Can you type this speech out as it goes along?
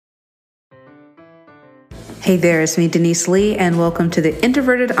Hey there, it's me, Denise Lee, and welcome to the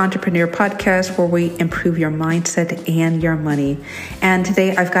Introverted Entrepreneur Podcast, where we improve your mindset and your money. And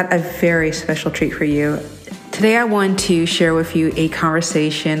today I've got a very special treat for you. Today I want to share with you a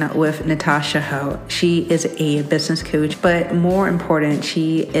conversation with Natasha Ho. She is a business coach, but more important,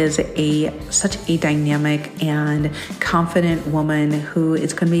 she is such a dynamic and confident woman who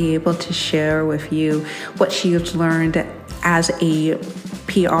is going to be able to share with you what she has learned as a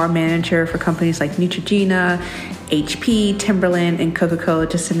PR manager for companies like Neutrogena, HP, Timberland, and Coca-Cola,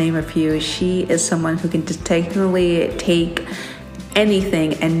 just to name a few. She is someone who can just technically take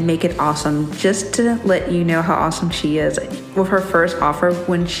anything and make it awesome. Just to let you know how awesome she is, with her first offer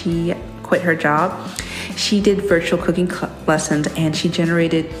when she quit her job, she did virtual cooking lessons and she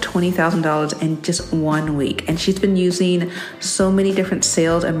generated $20,000 in just 1 week. And she's been using so many different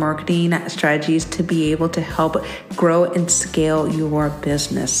sales and marketing strategies to be able to help grow and scale your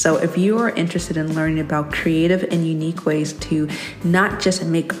business. So if you are interested in learning about creative and unique ways to not just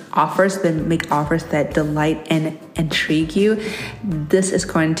make offers, but make offers that delight and intrigue you, this is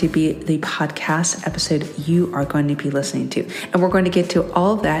going to be the podcast episode you are going to be listening to. And we're going to get to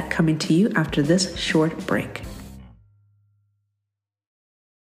all of that coming to you after this short break.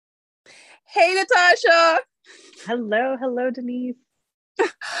 Hey, Natasha. Hello, Denise.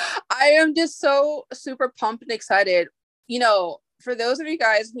 I am just so super pumped and excited. You know, for those of you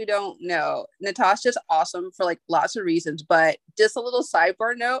guys who don't know, Natasha's awesome for like lots of reasons, but just a little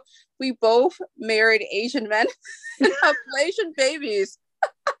sidebar note, we both married Asian men and have Asian babies.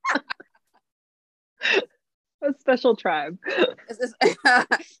 A special tribe.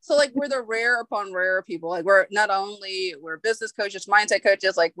 So like we're the rare upon rare people. Like we're business coaches, mindset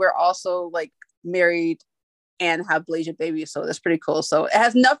coaches, like we're also like married and have Blasian babies. So that's pretty cool. So it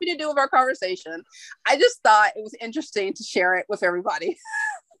has nothing to do with our conversation. I just thought it was interesting to share it with everybody.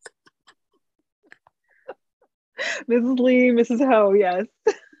 Mrs. Lee, Mrs. Ho, yes.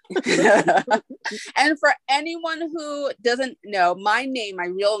 And for anyone who doesn't know, my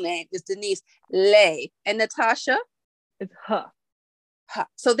real name is Denise Lay, and Natasha, it's Huh. Huh.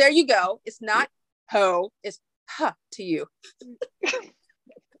 So there you go. It's not Ho, it's Huh to you.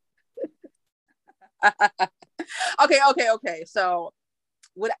 Okay. So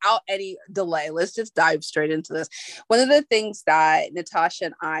without any delay, let's just dive straight into this. One of the things that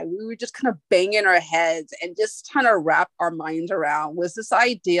Natasha and we were just kind of banging our heads and just trying to wrap our minds around was this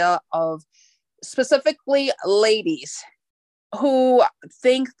idea of specifically ladies who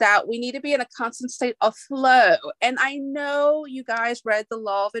think that we need to be in a constant state of flow. And I know you guys read The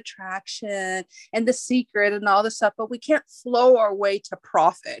Law of Attraction and The Secret and all this stuff, but we can't flow our way to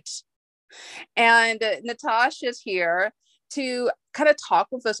profit. And Natasha's here to kind of talk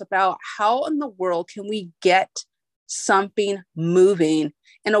with us about how in the world can we get something moving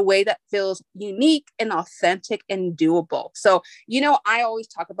in a way that feels unique and authentic and doable. So, you know, I always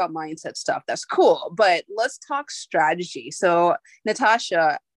talk about mindset stuff. That's cool, but let's talk strategy. So,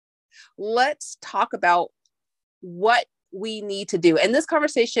 Natasha, let's talk about what we need to do. And this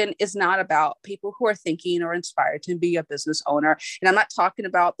conversation is not about people who are thinking or inspired to be a business owner. And I'm not talking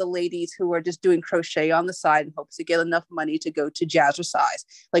about the ladies who are just doing crochet on the side in hopes to get enough money to go to Jazzercise.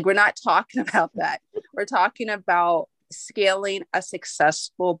 Like, we're not talking about that. We're talking about scaling a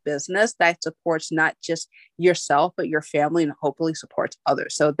successful business that supports not just yourself, but your family, and hopefully supports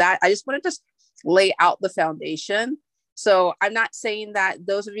others. So that I just want to just lay out the foundation. So I'm not saying that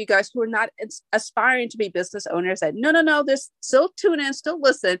those of you guys who are not aspiring to be business owners that no, this still tune in, still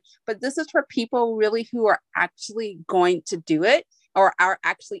listen, but this is for people really who are actually going to do it or are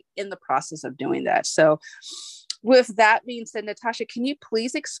actually in the process of doing that. So with that being said, Natasha, can you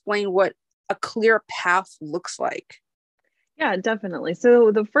please explain what a clear path looks like? Yeah, definitely.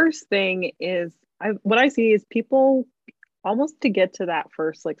 So the first thing is what I see is people almost to get to that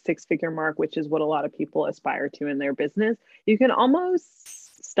first like 6-figure mark, which is what a lot of people aspire to in their business. You can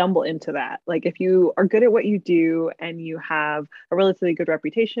almost stumble into that. Like if you are good at what you do and you have a relatively good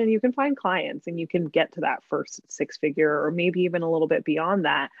reputation, you can find clients and you can get to that first 6-figure or maybe even a little bit beyond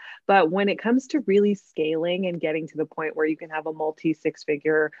that. But when it comes to really scaling and getting to the point where you can have a multi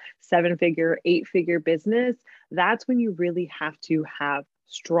 6-figure, 7-figure, 8-figure business, that's when you really have to have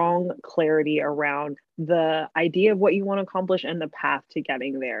strong clarity around the idea of what you want to accomplish and the path to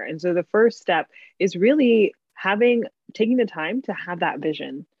getting there. And so the first step is really taking the time to have that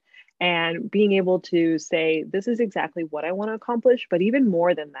vision and being able to say, this is exactly what I want to accomplish. But even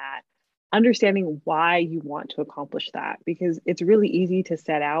more than that, understanding why you want to accomplish that, because it's really easy to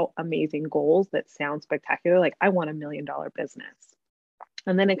set out amazing goals that sound spectacular. Like, I want $1 million business.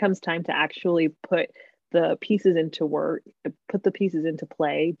 And then it comes time to actually put the pieces into work, put the pieces into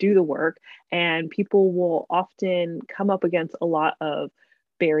play, do the work, and people will often come up against a lot of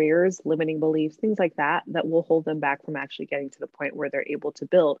barriers, limiting beliefs, things like that, that will hold them back from actually getting to the point where they're able to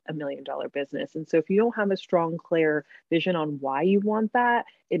build $1 million business. And so if you don't have a strong, clear vision on why you want that,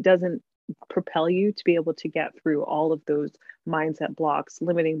 it doesn't propel you to be able to get through all of those mindset blocks,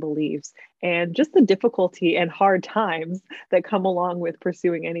 limiting beliefs, and just the difficulty and hard times that come along with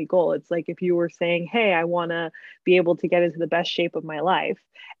pursuing any goal. It's like if you were saying, hey, I want to be able to get into the best shape of my life,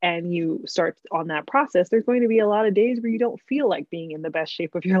 and you start on that process, there's going to be a lot of days where you don't feel like being in the best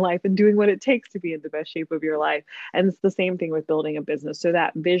shape of your life and doing what it takes to be in the best shape of your life. And it's the same thing with building a business. So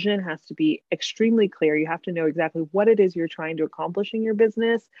that vision has to be extremely clear. You have to know exactly what it is you're trying to accomplish in your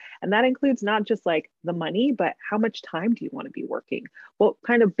business. And that includes not just like the money, but how much time do you want to be working? What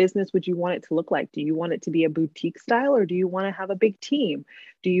kind of business would you want it to look like? Do you want it to be a boutique style, or do you want to have a big team?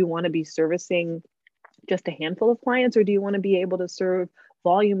 Do you want to be servicing just a handful of clients, or do you want to be able to serve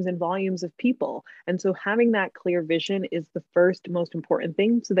volumes and volumes of people? And so having that clear vision is the first most important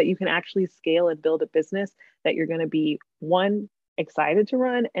thing, so that you can actually scale and build a business that you're going to be, one, excited to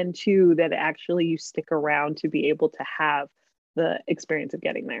run, and two, that actually you stick around to be able to have the experience of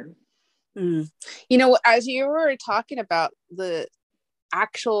getting there. You know, as you were talking about the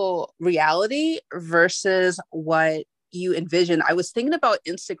actual reality versus what you envision, I was thinking about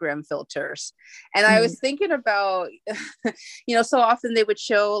Instagram filters, and I was thinking about, you know, so often they would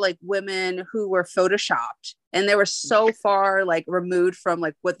show like women who were photoshopped, and they were so far like removed from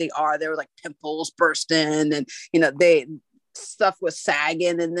like what they are. They were like pimples bursting, and, you know, stuff was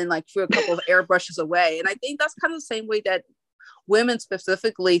sagging, and then like threw a couple of airbrushes away. And I think that's kind of the same way that women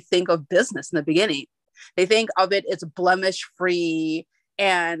specifically think of business in the beginning. They think of it as blemish free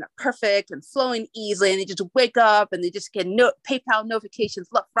and perfect and flowing easily, and they just wake up and they just get PayPal notifications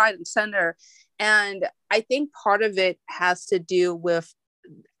left, right, and center. And I think part of it has to do with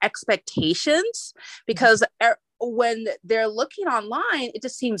expectations, because when they're looking online, it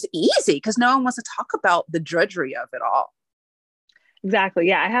just seems easy because no one wants to talk about the drudgery of it all. Exactly.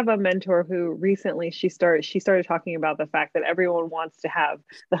 Yeah. I have a mentor who recently she started talking about the fact that everyone wants to have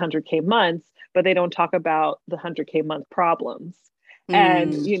the 100K months, but they don't talk about the 100K month problems.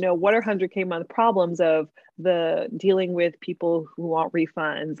 And, you know, what are 100K month problems of the dealing with people who want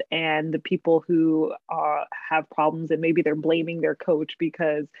refunds, and the people who have problems, and maybe they're blaming their coach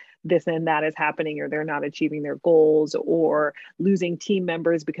because this and that is happening, or they're not achieving their goals, or losing team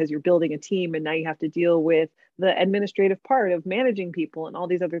members because you're building a team and now you have to deal with the administrative part of managing people and all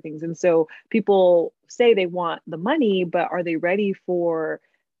these other things. And so people say they want the money, but are they ready for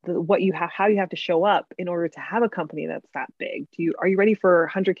what you have, how you have to show up in order to have a company that's that big? Are you ready for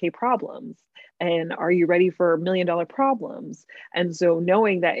 100K problems? And are you ready for $1 million problems? And so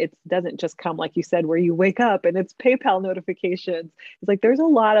knowing that it doesn't just come, like you said, where you wake up and it's PayPal notifications, it's like there's a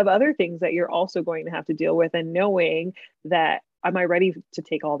lot of other things that you're also going to have to deal with, and knowing that, am I ready to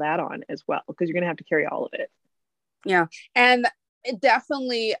take all that on as well? Because you're going to have to carry all of it. Yeah. And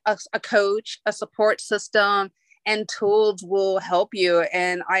definitely a coach, a support system, and tools will help you.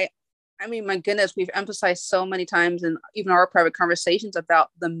 And I mean, my goodness, we've emphasized so many times in even our private conversations about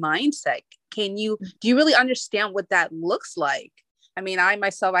the mindset. Do you really understand what that looks like? I mean, I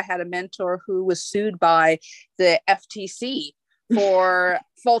had a mentor who was sued by the FTC for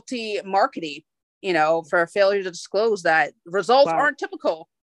faulty marketing, you know, for failure to disclose that results aren't typical.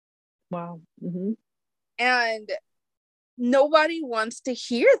 Wow. Mm-hmm. And nobody wants to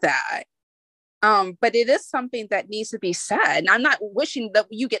hear that. But it is something that needs to be said. And I'm not wishing that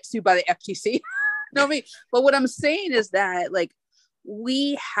you get sued by the FTC. No, I mean, but what I'm saying is that, like,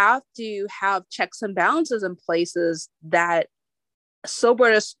 we have to have checks and balances in places that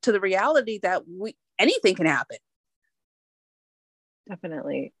sober us to the reality that anything can happen.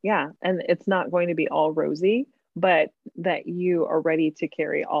 Definitely. Yeah. And it's not going to be all rosy, but that you are ready to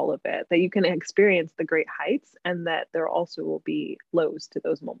carry all of it, that you can experience the great heights, and that there also will be lows to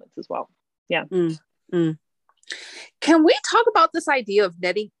those moments as well. Yeah. Can we talk about this idea of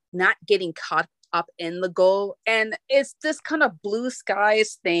not getting caught up in the goal? And it's this kind of blue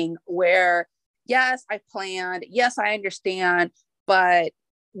skies thing where, yes, I planned, yes, I understand, but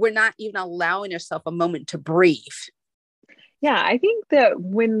we're not even allowing ourselves a moment to breathe. Yeah, I think that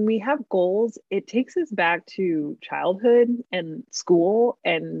when we have goals, it takes us back to childhood and school.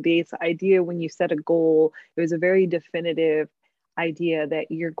 And this idea, when you set a goal, it was a very definitive idea that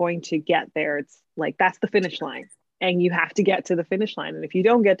you're going to get there. It's like, that's the finish line, and you have to get to the finish line. And if you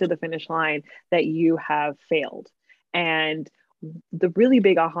don't get to the finish line, that you have failed. And the really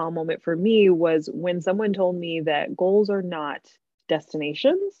big aha moment for me was when someone told me that goals are not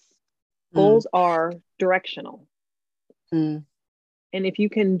destinations, Goals are directional. Mm. And if you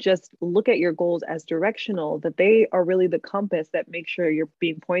can just look at your goals as directional, that they are really the compass that makes sure you're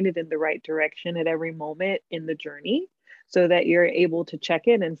being pointed in the right direction at every moment in the journey, so that you're able to check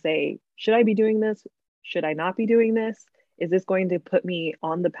in and say, should I be doing this? Should I not be doing this? Is this going to put me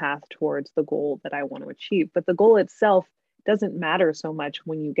on the path towards the goal that I want to achieve? But the goal itself doesn't matter so much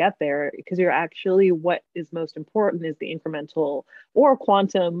when you get there, because you're actually, what is most important is the incremental or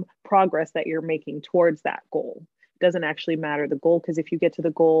quantum progress that you're making towards that goal. Doesn't actually matter the goal, because if you get to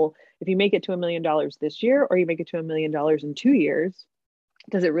the goal, if you make it to $1 million this year, or you make it to $1 million in 2 years,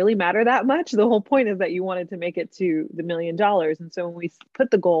 does it really matter that much? The whole point is that you wanted to make it to the $1 million. And so when we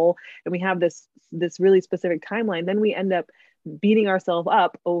put the goal and we have this really specific timeline, then we end up beating ourselves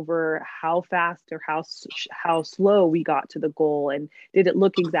up over how fast or how slow we got to the goal, and did it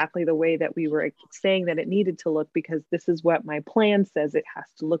look exactly the way that we were saying that it needed to look, because this is what my plan says it has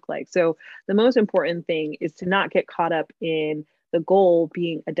to look like. So the most important thing is to not get caught up in the goal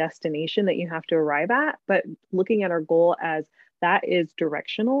being a destination that you have to arrive at, but looking at our goal as that is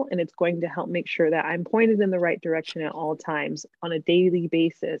directional, and it's going to help make sure that I'm pointed in the right direction at all times on a daily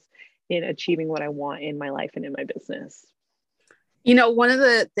basis in achieving what I want in my life and in my business. You know, one of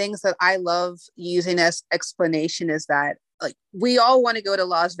the things that I love using as explanation is that, like, we all want to go to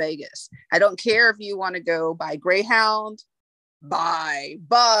Las Vegas. I don't care if you want to go by Greyhound, by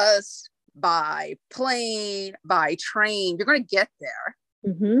bus, by plane, by train, you're going to get there.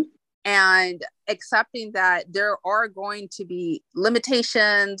 Mm-hmm. And accepting that there are going to be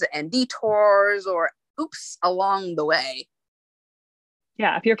limitations and detours or oops along the way.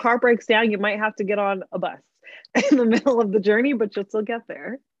 Yeah, if your car breaks down, you might have to get on a bus in the middle of the journey, but you'll still get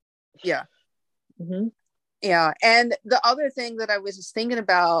there. Yeah. Mm-hmm. Yeah. And the other thing that I was just thinking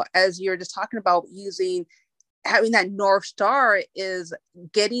about as you're just talking about having that North Star is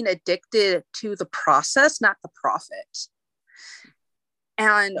getting addicted to the process, not the profit.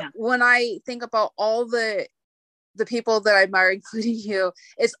 And when I think about all the people that I admire, including you,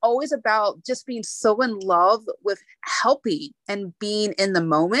 it's always about just being so in love with helping and being in the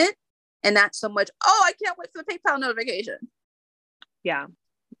moment, and not so much, oh, I can't wait for the PayPal notification. Yeah.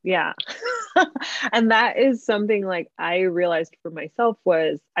 Yeah. And that is something like I realized for myself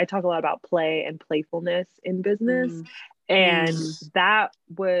was I talk a lot about play and playfulness in business. And that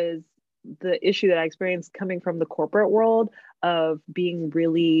was the issue that I experienced coming from the corporate world of being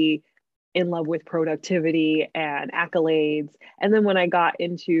really in love with productivity and accolades. And then when I got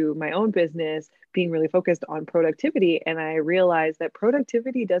into my own business, being really focused on productivity, and I realized that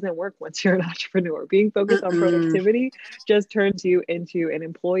productivity doesn't work once you're an entrepreneur. Being focused on productivity just turns you into an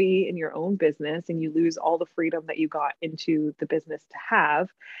employee in your own business, and you lose all the freedom that you got into the business to have.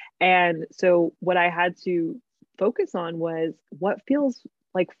 And so what I had to focus on was what feels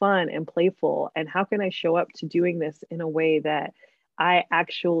like fun and playful, and how can I show up to doing this in a way that I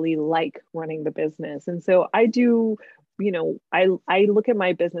actually like running the business. And so I do, I look at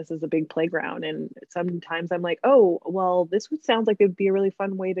my business as a big playground, and sometimes I'm like, oh, well, this sounds like it'd be a really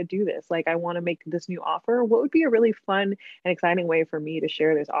fun way to do this. Like, I want to make this new offer. What would be a really fun and exciting way for me to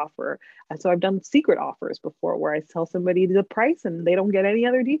share this offer? And so I've done secret offers before, where I tell somebody the price and they don't get any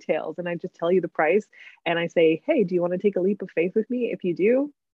other details. And I just tell you the price and I say, hey, do you want to take a leap of faith with me? If you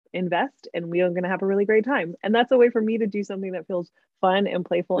do, invest, and we are going to have a really great time. And that's a way for me to do something that feels fun and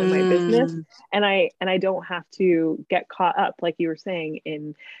playful in my business. And I don't have to get caught up, like you were saying,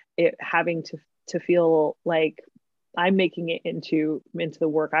 in it having to feel like I'm making it into the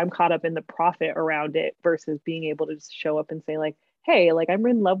work. I'm caught up in the profit around it versus being able to just show up and say, like, hey, like, I'm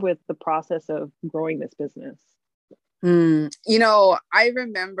in love with the process of growing this business. I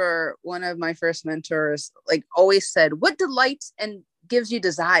remember one of my first mentors like always said, what delights and gives you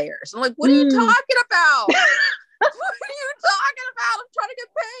desires? I'm like, what are you talking about? What are you talking about? I'm trying to get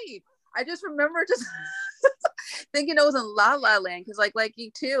paid. I just remember just thinking it was in La La Land, because like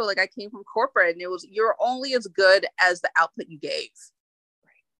you too, like I came from corporate, and it was, you're only as good as the output you gave.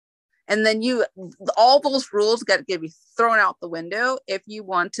 And then all those rules got to be thrown out the window if you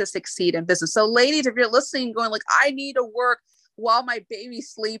want to succeed in business. So ladies, if you're listening, going like, I need to work while my baby's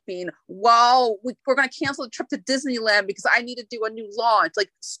sleeping, while we're going to cancel the trip to Disneyland because I need to do a new launch.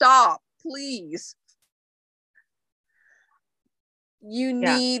 Like, stop, please. You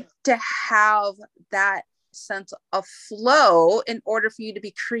need to have that sense of flow in order for you to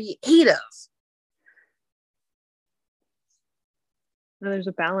be creative. There's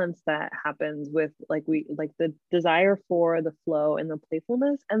a balance that happens with like the desire for the flow and the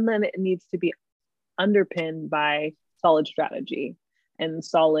playfulness, and then it needs to be underpinned by solid strategy and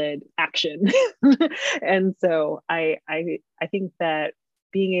solid action. And so I think that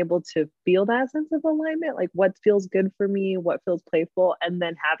being able to feel that sense of alignment, like what feels good for me, what feels playful, and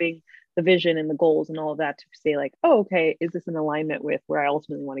then having the vision and the goals and all of that to say like, oh, okay, is this in alignment with where I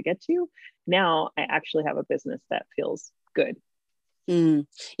ultimately want to get to? Now I actually have a business that feels good. You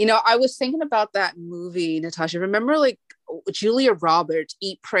know, I was thinking about that movie, Natasha. Remember, like Julia Roberts,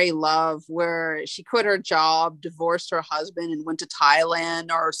 Eat, Pray, Love, where she quit her job, divorced her husband, and went to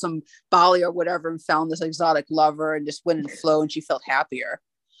Thailand or some Bali or whatever, and found this exotic lover and just went and flow, and she felt happier.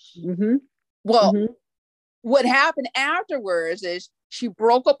 Mm-hmm. Well, Mm-hmm. what happened afterwards is she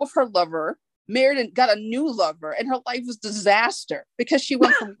broke up with her lover, married and got a new lover, and her life was disaster because she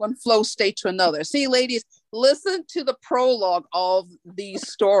went from one flow state to another. See, ladies, listen to the prologue of these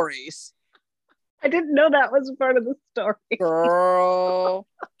stories. I didn't know that was part of the story. Girl,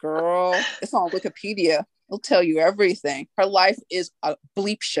 it's on Wikipedia. It'll tell you everything. Her life is a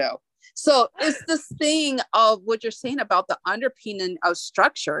bleep show. So it's this thing of what you're saying about the underpinning of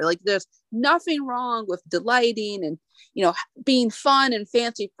structure. Like there's nothing wrong with delighting and, you know, being fun and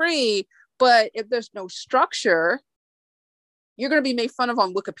fancy free. But if there's no structure, you're going to be made fun of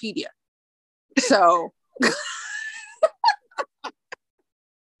on Wikipedia. So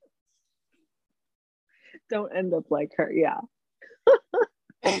don't end up like her. Yeah.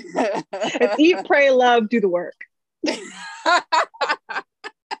 It's eat, pray, love, do the work.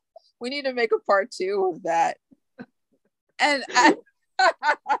 We need to make a part 2 of that. And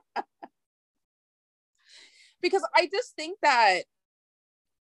because I just think that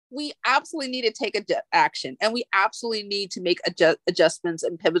we absolutely need to take action, and we absolutely need to make adjustments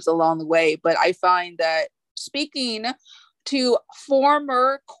and pivots along the way. But I find that speaking to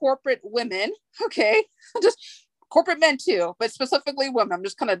former corporate women, okay, just corporate men too, but specifically women, I'm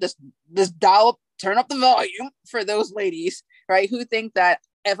just kind of just turn up the volume for those ladies, right, who think that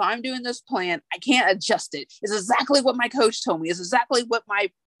if I'm doing this plan, I can't adjust it. It's exactly what my coach told me. It's exactly what my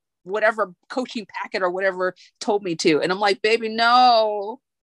whatever coaching packet or whatever told me to. And I'm like, baby, no,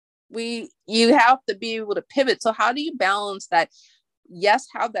 you have to be able to pivot. So how do you balance that? Yes,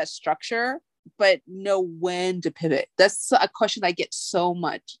 have that structure, but know when to pivot. That's a question I get so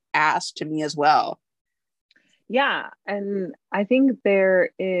much asked to me as well. Yeah. And I think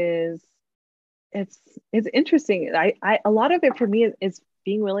it's interesting. I a lot of it for me is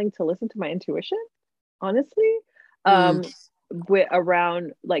being willing to listen to my intuition, honestly.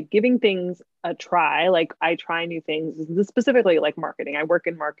 Around like giving things a try. Like I try new things, specifically like marketing. I work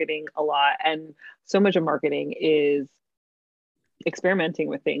in marketing a lot, and so much of marketing is experimenting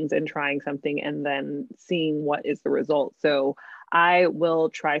with things and trying something and then seeing what is the result. So I will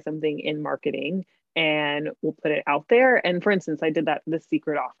try something in marketing and we'll put it out there. And for instance, I did this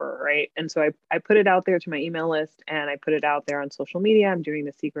secret offer, right? And so I put it out there to my email list and I put it out there on social media. I'm doing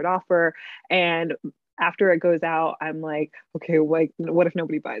the secret offer. And after it goes out, I'm like, okay, like, what if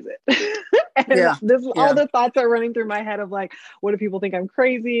nobody buys it? And all the thoughts are running through my head of like, what if people think I'm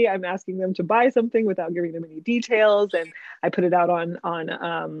crazy? I'm asking them to buy something without giving them any details. And I put it out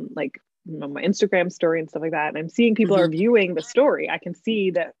on like, you know, my Instagram story and stuff like that. And I'm seeing people are viewing the story. I can see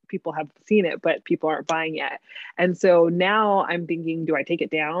that people have seen it, but people aren't buying yet. And so now I'm thinking, do I take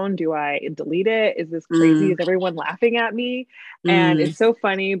it down? Do I delete it? Is this crazy? Is everyone laughing at me? And it's so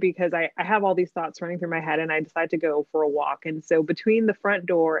funny because I have all these thoughts running through my head and I decide to go for a walk. And so between the front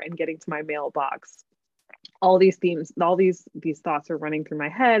door and getting to my mailbox, all these thoughts are running through my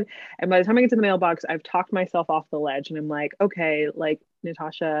head. And by the time I get to the mailbox, I've talked myself off the ledge and I'm like, okay, like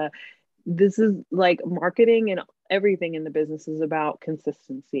Natasha, this is like marketing and everything in the business is about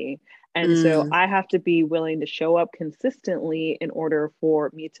consistency. And so I have to be willing to show up consistently in order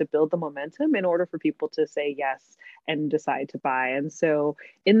for me to build the momentum, in order for people to say yes and decide to buy. And so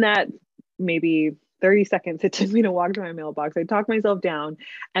in that maybe 30 seconds it took me to walk to my mailbox, I talked myself down,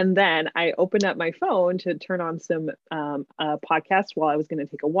 and then I opened up my phone to turn on some podcast while I was going to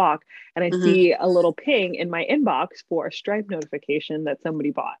take a walk, and I see a little ping in my inbox for a Stripe notification that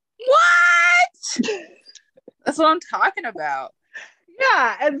somebody bought. What? That's what I'm talking about.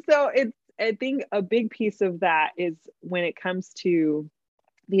 Yeah. And so I think a big piece of that is when it comes to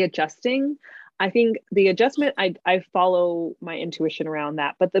the adjusting. I think the adjustment, I follow my intuition around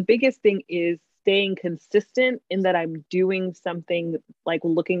that. But the biggest thing is staying consistent in that I'm doing something, like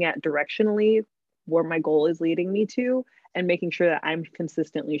looking at directionally where my goal is leading me to and making sure that I'm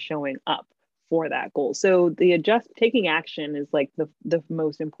consistently showing up for that goal. So taking action is like the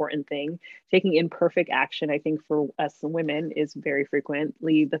most important thing. Taking imperfect action, I think for us women, is very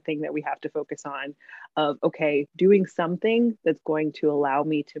frequently the thing that we have to focus on, of, okay, doing something that's going to allow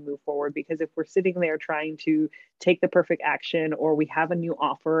me to move forward. Because if we're sitting there trying to take the perfect action, or we have a new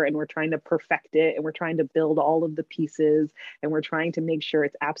offer and we're trying to perfect it and we're trying to build all of the pieces and we're trying to make sure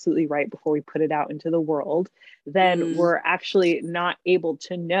it's absolutely right before we put it out into the world, then we're actually not able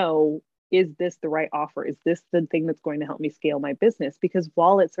to know, is this the right offer? Is this the thing that's going to help me scale my business? Because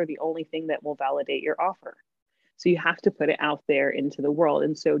wallets are the only thing that will validate your offer. So you have to put it out there into the world.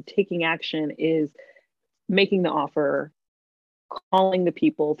 And so taking action is making the offer, calling the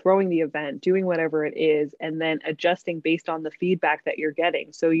people, throwing the event, doing whatever it is, and then adjusting based on the feedback that you're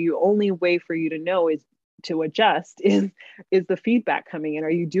getting. So the only way for you to know is to adjust is the feedback coming in?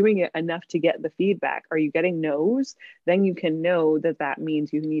 Are you doing it enough to get the feedback? Are you getting no's? Then you can know that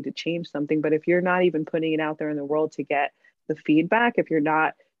means you need to change something. But if you're not even putting it out there in the world to get the feedback, if you're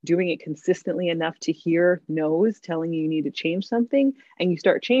not doing it consistently enough to hear no's telling you need to change something, and you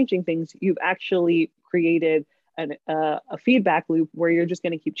start changing things, you've actually created a feedback loop where you're just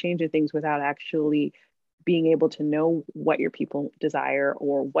going to keep changing things without actually being able to know what your people desire,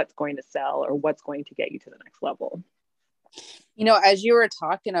 or what's going to sell, or what's going to get you to the next level. As you were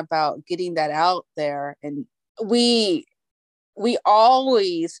talking about getting that out there, and we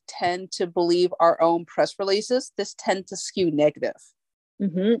always tend to believe our own press releases. This tend to skew negative.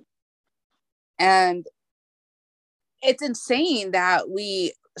 Mm-hmm. And it's insane that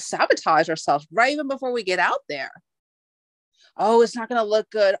we sabotage ourselves right even before we get out there. Oh, it's not going to look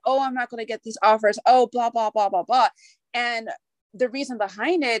good. Oh, I'm not going to get these offers. Oh, blah, blah, blah, blah, blah. And the reason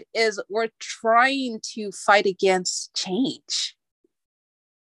behind it is we're trying to fight against change.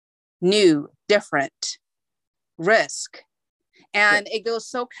 New, different, risk. And it goes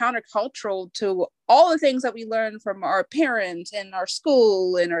so countercultural to all the things that we learned from our parents and our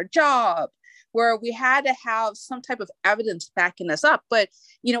school and our job, where we had to have some type of evidence backing us up. But,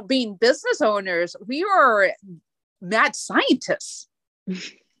 being business owners, we are mad scientists.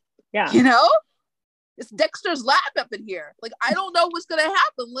 Yeah. It's Dexter's lab up in here. Like, I don't know what's going to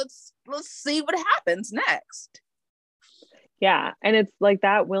happen. Let's see what happens next. Yeah. And it's like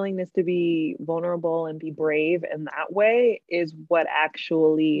that willingness to be vulnerable and be brave in that way is what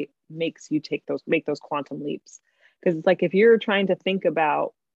actually makes you make those quantum leaps. Because it's like, if you're trying to think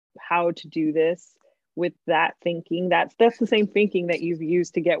about how to do this with that thinking, that's the same thinking that you've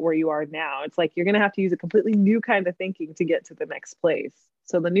used to get where you are now. It's like, you're going to have to use a completely new kind of thinking to get to the next place.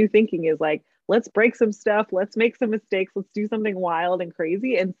 So the new thinking is like, let's break some stuff. Let's make some mistakes. Let's do something wild and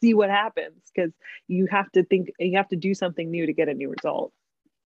crazy and see what happens. Because you have to do something new to get a new result.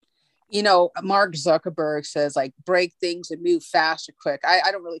 Mark Zuckerberg says, like, break things and move fast or quick.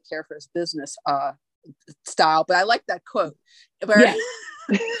 I don't really care for his business style, but I like that quote. Yeah.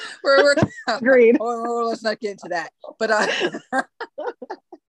 we're Agreed. Let's not get into that.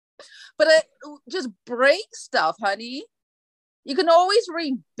 But just break stuff, honey. You can always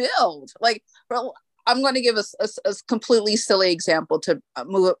rebuild. Like, I'm going to give a completely silly example to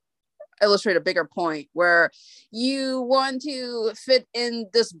illustrate a bigger point, where you want to fit in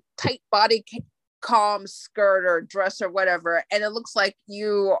this tight body calm skirt or dress or whatever, and it looks like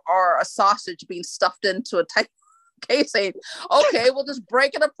you are a sausage being stuffed into a tight casing. Okay, we'll just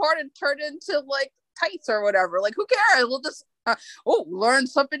break it apart and turn it into like tights or whatever. Like, who cares? We'll just learn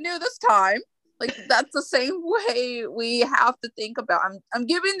something new this time. Like, that's the same way we have to think about. I'm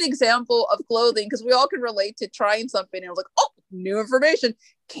giving the example of clothing because we all can relate to trying something and I was like, oh, new information,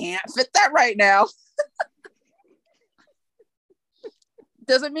 can't fit that right now.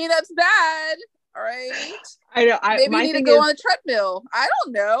 Doesn't mean that's bad. All right. I know. Maybe you need to go on a treadmill. I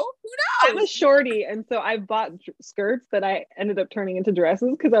don't know. Who knows? I'm a shorty, and so I bought skirts that I ended up turning into dresses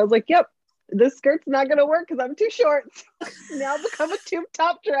because I was like, "Yep, this skirt's not going to work because I'm too short." Now become a tube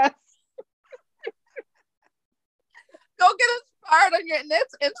top dress. Go get inspired on your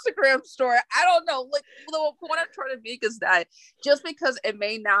next Instagram story. I don't know. Like, the point I'm trying to make is that just because it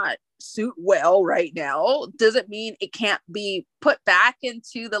may not suit well right now doesn't mean it can't be put back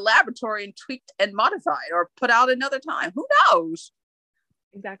into the laboratory and tweaked and modified or put out another time. Who knows?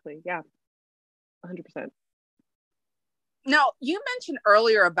 Exactly. Yeah. 100%. Now, you mentioned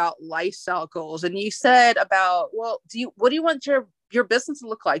earlier about lifestyle goals, and you said about, well, what do you want your business to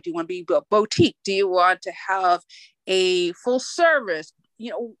look like? Do you want to be a boutique? Do you want to have a full service?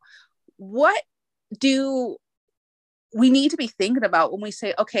 What do we need to be thinking about when we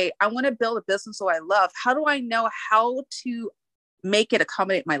say, okay, I want to build a business that I love? How do I know how to make it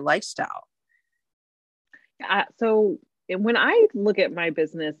accommodate my lifestyle? So when I look at my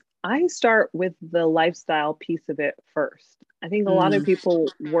business, I start with the lifestyle piece of it first. I think a lot of Mm, people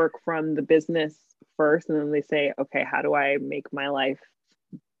work from the business first, and then they say, okay, how do I make my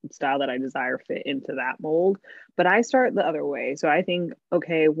lifestyle that I desire fit into that mold? But I start the other way. So I think,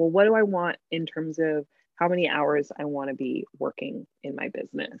 okay, well, what do I want in terms of how many hours I want to be working in my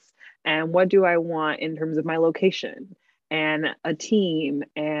business? And what do I want in terms of my location and a team?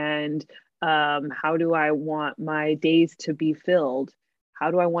 And how do I want my days to be filled?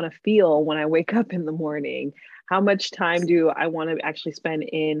 How do I want to feel when I wake up in the morning? How much time do I want to actually spend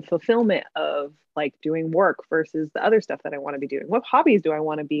in fulfillment of like doing work versus the other stuff that I want to be doing? What hobbies do I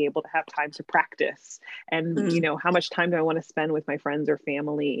want to be able to have time to practice? And, mm, how much time do I want to spend with my friends or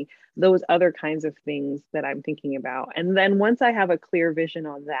family? Those other kinds of things that I'm thinking about. And then once I have a clear vision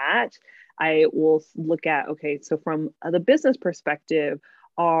on that, I will look at, okay, so from the business perspective,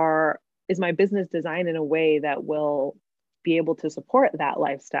 are is my business designed in a way that will be able to support that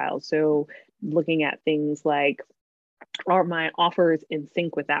lifestyle? So looking at things like, are my offers in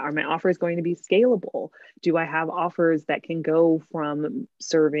sync with that? Are my offers going to be scalable? Do I have offers that can go from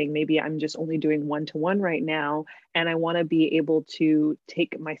serving? Maybe I'm just only doing one-to-one right now, and I want to be able to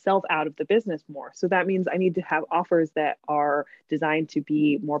take myself out of the business more. So that means I need to have offers that are designed to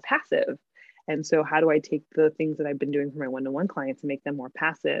be more passive. And so, how do I take the things that I've been doing for my one-to-one clients and make them more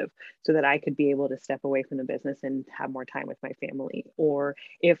passive so that I could be able to step away from the business and have more time with my family? Or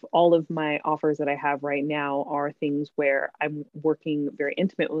if all of my offers that I have right now are things where I'm working very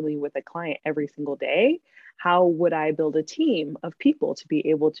intimately with a client every single day, how would I build a team of people to be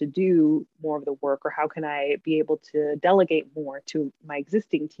able to do more of the work? Or how can I be able to delegate more to my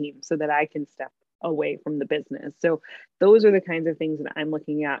existing team so that I can step away from the business? So those are the kinds of things that I'm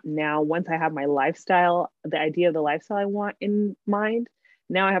looking at now. Once I have my lifestyle, the idea of the lifestyle I want in mind,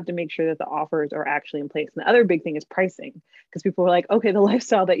 now I have to make sure that the offers are actually in place. And the other big thing is pricing, because people are like, okay, the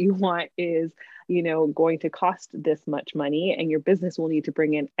lifestyle that you want is, going to cost this much money, and your business will need to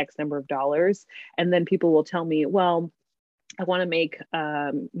bring in X number of dollars. And then people will tell me, well, I want to make,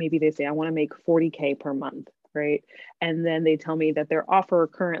 maybe they say, I want to make 40K per month, right? And then they tell me that their offer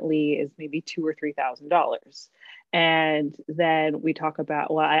currently is maybe $2,000 or $3,000. And then we talk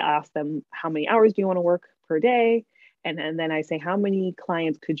about, well, I ask them, how many hours do you want to work per day? And then I say, how many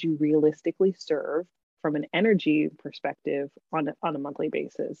clients could you realistically serve from an energy perspective on a monthly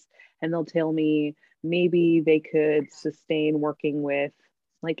basis? And they'll tell me maybe they could sustain working with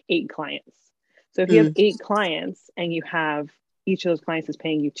like 8 clients. So if you have mm. 8 clients and you have each of those clients is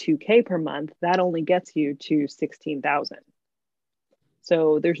paying you 2K per month, that only gets you to 16,000.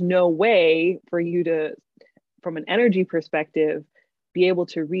 So there's no way for you to, from an energy perspective, be able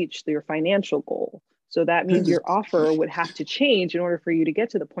to reach your financial goal. So that means Mhm. your offer would have to change in order for you to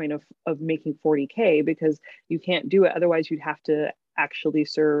get to the point of making 40K, because you can't do it. Otherwise, you'd have to actually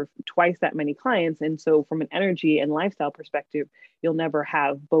serve twice that many clients. And so from an energy and lifestyle perspective, you'll never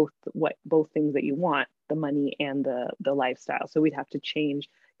have both things that you want, the money and the lifestyle. So we'd have to change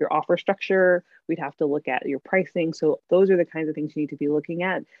your offer structure. We'd have to look at your pricing. So those are the kinds of things you need to be looking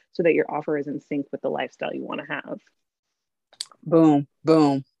at so that your offer is in sync with the lifestyle you want to have. Boom,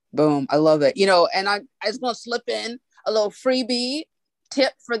 boom, boom. I love it. And I just want to slip in a little freebie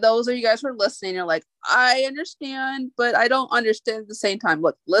tip for those of you guys who are listening. You're like, I understand, but I don't understand at the same time.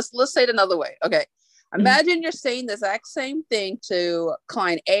 Look, let's say it another way. Okay. Imagine you're saying the exact same thing to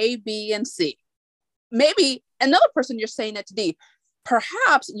client A, B, and C. Maybe another person you're saying it to D.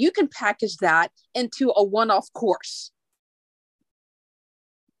 Perhaps you can package that into a one-off course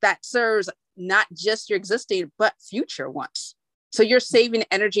that serves not just your existing, but future ones. So you're saving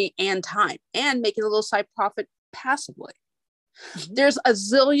energy and time and making a little side profit passively. Mm-hmm. There's a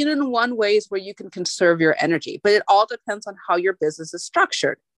zillion and one ways where you can conserve your energy, but it all depends on how your business is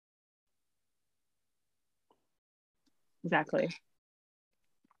structured. Exactly.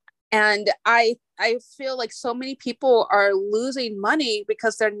 And I feel like so many people are losing money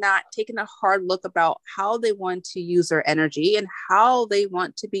because they're not taking a hard look about how they want to use their energy and how they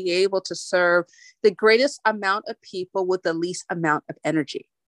want to be able to serve the greatest amount of people with the least amount of energy.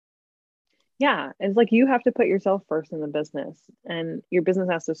 Yeah, it's like you have to put yourself first in the business, and your business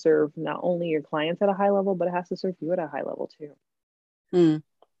has to serve not only your clients at a high level, but it has to serve you at a high level too. Mm.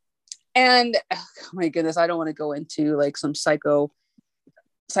 And oh my goodness, I don't want to go into like some psychodynamic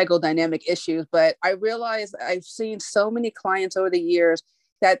issues, but I realize I've seen so many clients over the years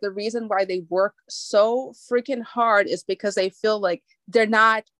that the reason why they work so freaking hard is because they feel like they're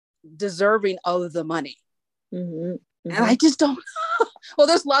not deserving of the money. Mm-hmm. Mm-hmm. And I just don't. Well,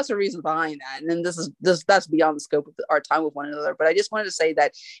 there's lots of reasons behind that, and that's beyond the scope of our time with one another. But I just wanted to say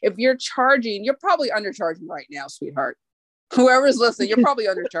that if you're charging, you're probably undercharging right now, sweetheart. Whoever's listening, you're probably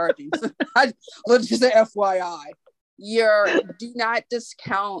undercharging. Let's just say FYI. Do not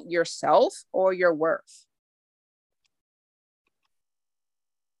discount yourself or your worth.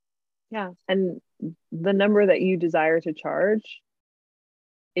 Yeah. And the number that you desire to charge,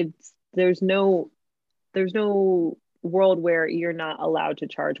 there's no world where you're not allowed to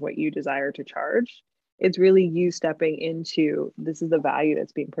charge what you desire to charge. It's really you stepping into, this is the value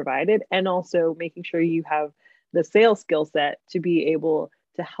that's being provided, and also making sure you have the sales skill set to be able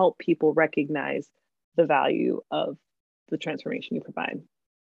to help people recognize the value of the transformation you provide.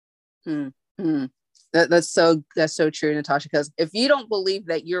 That's so true, Natasha, because if you don't believe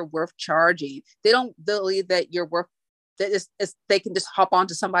that you're worth charging, they don't believe that you're worth that they can just hop on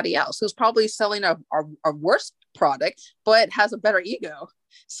to somebody else who's probably selling a worse product but has a better ego.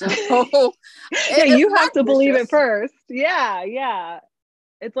 So yeah, you have to believe it first. Yeah.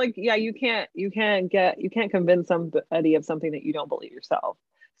 It's like, yeah, you can't convince somebody of something that you don't believe yourself.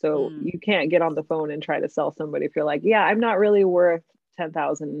 So you can't get on the phone and try to sell somebody if you're like, yeah, I'm not really worth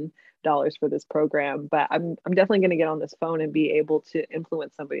 $10,000 for this program, but I'm definitely going to get on this phone and be able to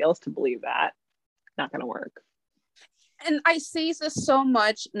influence somebody else to believe that. Not going to work. And I see this so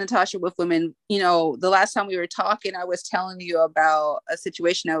much, Natasha, with women. You know, the last time we were talking, I was telling you about a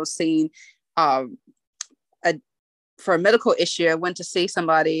situation I was seeing for a medical issue. I went to see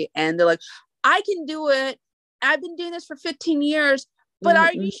somebody and they're like, I can do it. I've been doing this for 15 years, but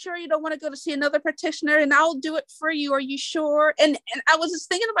are you sure you don't want to go to see another practitioner and I'll do it for you? Are you sure? And I was just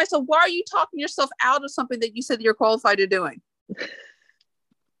thinking to myself, why are you talking yourself out of something that you said you're qualified to doing?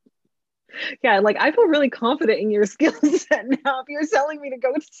 Yeah, like I feel really confident in your skill set now if you're telling me to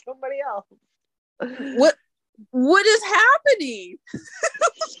go to somebody else. What is happening?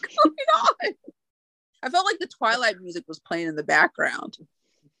 What's going on? I felt like the Twilight music was playing in the background.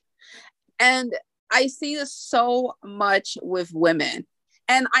 And I see this so much with women.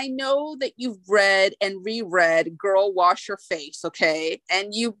 And I know that you've read and reread Girl Wash Your Face, okay?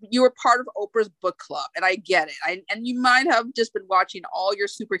 And you were part of Oprah's book club, and I get it. And you might have just been watching all your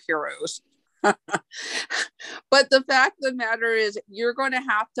superheroes. But the fact of the matter is you're going to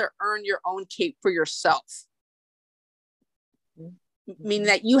have to earn your own cape for yourself. Meaning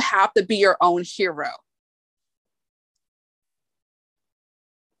that you have to be your own hero.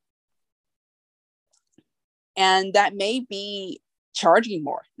 And that may be charging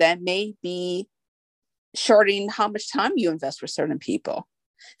more. That may be shorting how much time you invest with certain people.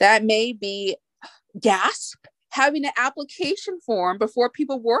 That may be having an application form before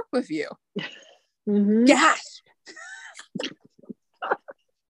people work with you. Gasp.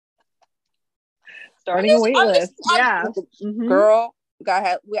 Starting a wait list. Yeah. Girl,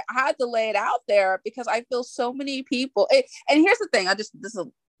 I had to lay it out there because I feel so many people. And here's the thing. This is a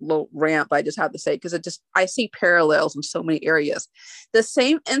little rant, but I just have to say, because I see parallels in so many areas. The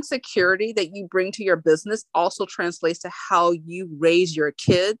same insecurity that you bring to your business also translates to how you raise your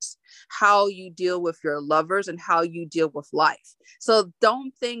kids, how you deal with your lovers, and how you deal with life. So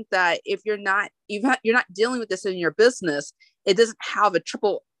don't think that if you're not dealing with this in your business, it doesn't have a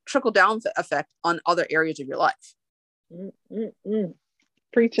trickle down effect on other areas of your life.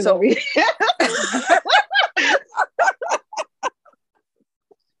 Preaching over here.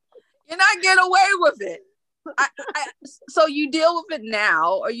 You're not getting away with it. So you deal with it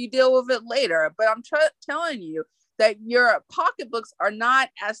now or you deal with it later. But I'm telling you that your pocketbooks are not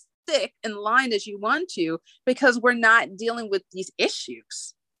as thick and lined as you want to, because we're not dealing with these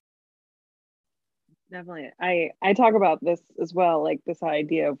issues. Definitely. I talk about this as well, like this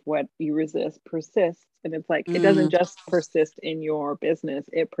idea of what you resist persists. And it's like, it doesn't just persist in your business,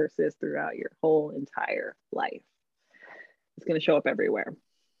 it persists throughout your whole entire life. It's going to show up everywhere.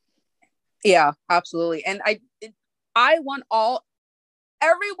 Yeah, absolutely. And I want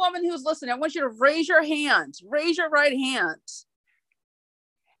every woman who's listening, I want you to raise your hands, raise your right hands.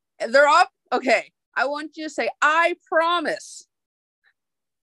 They're up. Okay. I want you to say, I promise.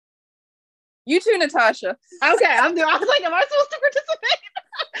 You too, Natasha. Okay. I was like, am I supposed to participate?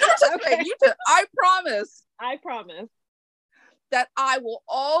 Okay. You too. I promise. I promise that I will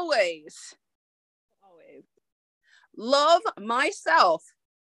always love myself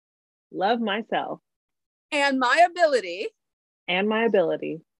and my ability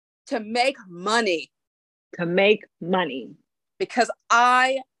to make money because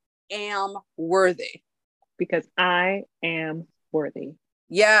I am worthy.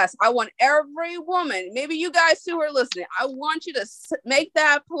 Yes, I want every woman, maybe you guys who are listening, I want you to make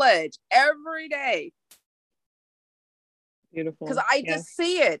that pledge every day. Beautiful. Because I just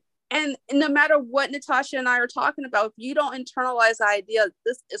see it. And no matter what Natasha and I are talking about, if you don't internalize the idea,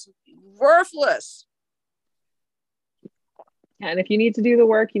 this is worthless. And if you need to do the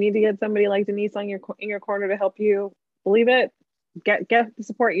work, you need to get somebody like Denise on in your corner to help you. Believe it, get the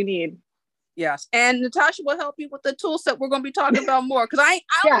support you need. Yes. And Natasha will help you with the tool set we're going to be talking about more, because I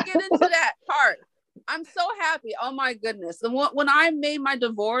will get into that part. I'm so happy. Oh my goodness. And when I made my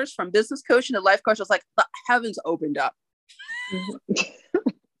divorce from business coaching to life coach, I was like, the heavens opened up.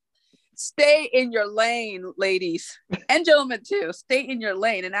 Stay in your lane, ladies and gentlemen too. Stay in your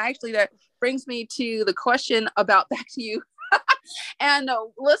lane. And actually that brings me to the question about, back to you. And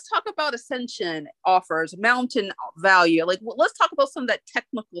let's talk about ascension offers, mountain value. Like, let's talk about some of that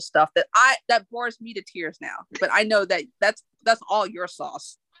technical stuff that bores me to tears now. But I know that's all your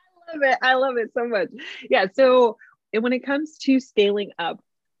sauce. I love it so much. Yeah. So when it comes to scaling up,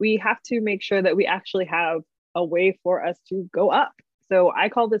 we have to make sure that we actually have a way for us to go up. So I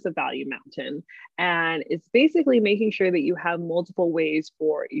call this a value mountain. And it's basically making sure that you have multiple ways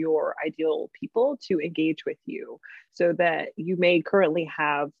for your ideal people to engage with you, so that you may currently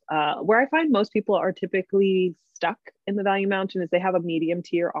have, where I find most people are typically stuck in the value mountain, is they have a medium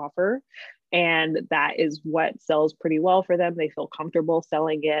tier offer. And that is what sells pretty well for them. They feel comfortable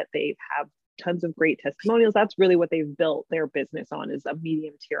selling it. They have tons of great testimonials. That's really what they've built their business on, is a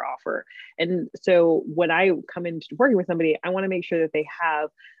medium tier offer. And so when I come into working with somebody, I want to make sure that they have,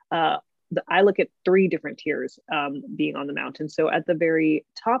 I look at 3 different tiers being on the mountain. So at the very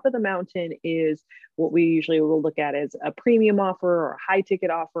top of the mountain is what we usually will look at as a premium offer or a high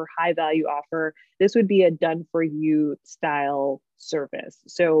ticket offer, high value offer. This would be a done for you style service.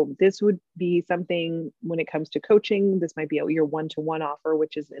 So this would be something, when it comes to coaching, this might be your one-to-one offer,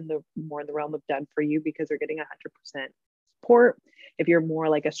 which is more in the realm of done for you, because they're getting 100% support. If you're more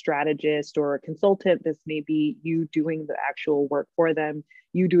like a strategist or a consultant, this may be you doing the actual work for them,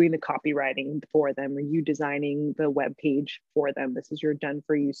 you doing the copywriting for them, or you designing the web page for them. This is your done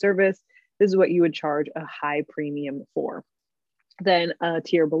for you service. This is what you would charge a high premium for. Then a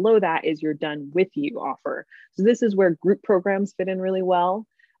tier below that is your done with you offer. So this is where group programs fit in really well,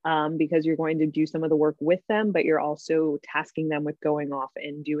 because you're going to do some of the work with them, but you're also tasking them with going off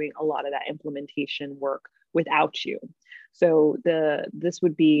and doing a lot of that implementation work without you. So this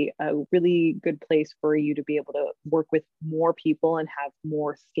would be a really good place for you to be able to work with more people and have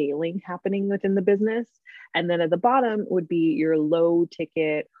more scaling happening within the business. And then at the bottom would be your low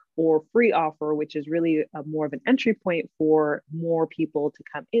ticket or free offer, which is really more of an entry point for more people to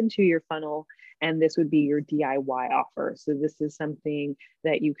come into your funnel. And this would be your DIY offer. So this is something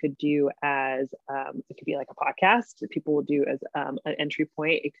that you could do as, it could be like a podcast that people will do as an entry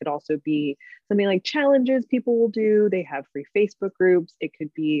point. It could also be something like challenges people will do. They have free Facebook groups. It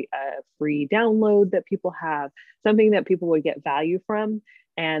could be a free download that people have, something that people would get value from,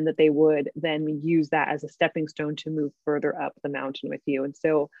 and that they would then use that as a stepping stone to move further up the mountain with you. And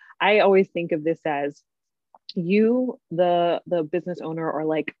so I always think of this as you, the business owner, are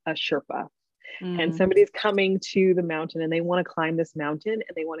like a Sherpa. And somebody's coming to the mountain and they want to climb this mountain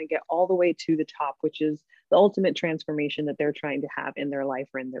and they want to get all the way to the top, which is the ultimate transformation that they're trying to have in their life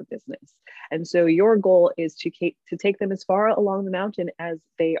or in their business. And so your goal is to take them as far along the mountain as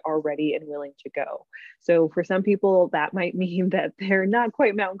they are ready and willing to go. So for some people, that might mean that they're not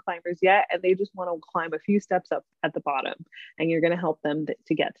quite mountain climbers yet, and they just want to climb a few steps up at the bottom. And you're going to help them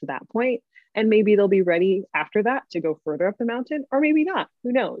to get to that point. And maybe they'll be ready after that to go further up the mountain, or maybe not,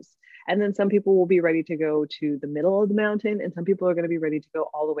 who knows? And then some people will be ready to go to the middle of the mountain, and some people are going to be ready to go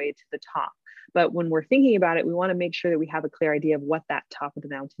all the way to the top. But when we're thinking about it, we want to make sure that we have a clear idea of what that top of the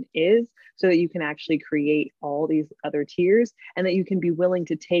mountain is, so that you can actually create all these other tiers, and that you can be willing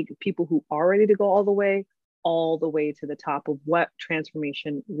to take people who are ready to go all the way to the top of what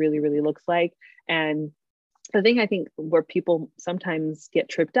transformation really, really looks like. And the thing I think where people sometimes get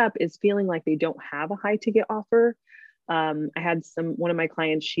tripped up is feeling like they don't have a high ticket offer. I had one of my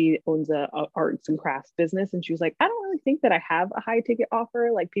clients, she owns a arts and crafts business, and she was like, I don't really think that I have a high ticket offer.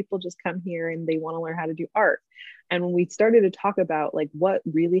 Like, people just come here and they want to learn how to do art. And when we started to talk about like what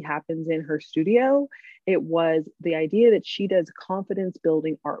really happens in her studio, it was the idea that she does confidence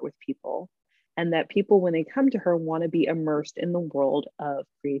building art with people, and that people, when they come to her, want to be immersed in the world of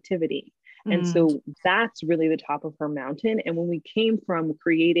creativity. And so that's really the top of her mountain. And when we came from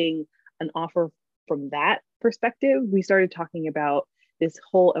creating an offer from that perspective, we started talking about this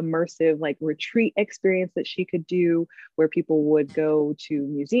whole immersive like retreat experience that she could do, where people would go to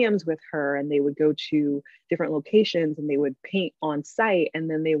museums with her, and they would go to different locations and they would paint on site, and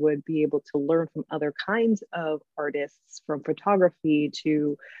then they would be able to learn from other kinds of artists, from photography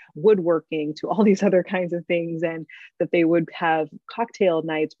to woodworking to all these other kinds of things, and that they would have cocktail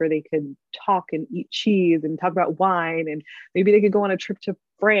nights where they could talk and eat cheese and talk about wine, and maybe they could go on a trip to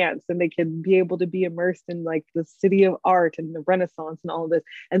France and they could be able to be immersed in like the city of art and the Renaissance and all of this.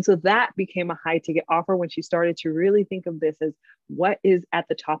 And so that became a high ticket offer when she started to really think of this as what is at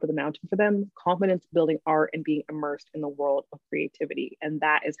the top of the mountain for them: confidence building art and being immersed in the world of creativity. And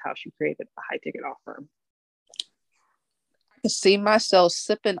that is how she created a high ticket offer. I see myself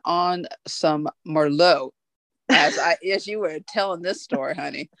sipping on some Merlot as you were telling this story,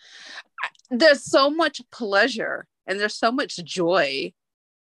 honey. There's so much pleasure and there's so much joy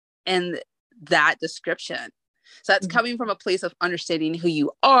in that description. So that's coming from a place of understanding who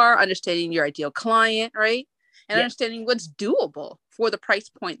you are, understanding your ideal client, right? And understanding what's doable for the price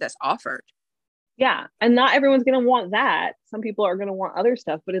point that's offered. Yeah. And not everyone's going to want that. Some people are going to want other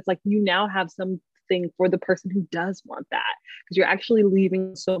stuff, but it's like you now have something for the person who does want that, because you're actually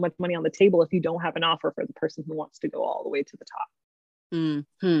leaving so much money on the table if you don't have an offer for the person who wants to go all the way to the top.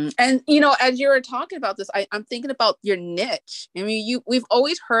 Mm-hmm. And as you were talking about this, I'm thinking about your niche. I mean, we've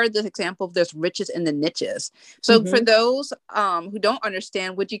always heard this example of there's riches in the niches. So for those who don't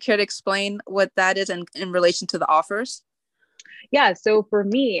understand, would you care to explain what that is in relation to the offers? Yeah. So for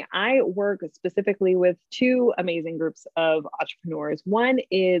me, I work specifically with two amazing groups of entrepreneurs. One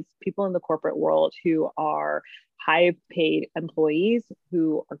is people in the corporate world who are high paid employees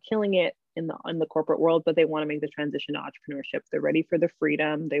who are killing it in the corporate world, but they want to make the transition to entrepreneurship. They're ready for the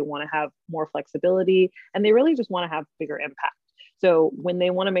freedom. They want to have more flexibility, and they really just want to have bigger impact. So when they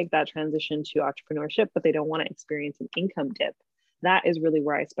want to make that transition to entrepreneurship, but they don't want to experience an income dip, that is really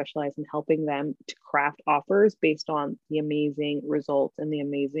where I specialize in helping them to craft offers based on the amazing results and the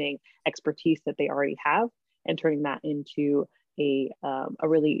amazing expertise that they already have, and turning that into a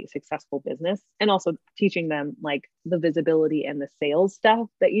really successful business, and also teaching them like the visibility and the sales stuff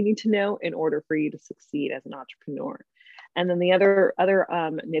that you need to know in order for you to succeed as an entrepreneur. And then the other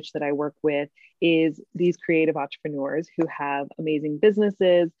niche that I work with is these creative entrepreneurs who have amazing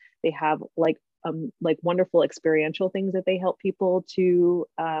businesses. They have like wonderful experiential things that they help people to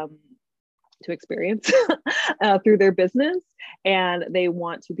experience through their business. And they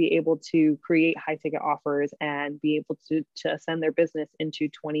want to be able to create high ticket offers and be able to send their business into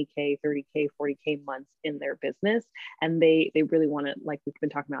 20K, 30K, 40K months in their business. And they really want to, like we've been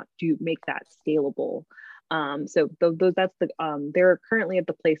talking about, do make that scalable. So that's they're currently at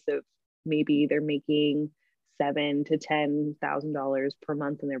the place of maybe they're making $7,000 to $10,000 per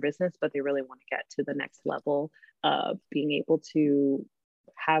month in their business, but they really want to get to the next level of being able to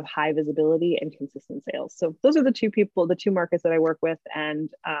have high visibility and consistent sales. So those are the two markets that I work with. And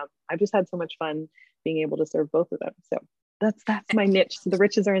I've just had so much fun being able to serve both of them. So that's my niche. So the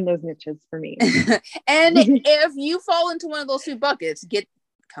riches are in those niches for me. And if you fall into one of those two buckets,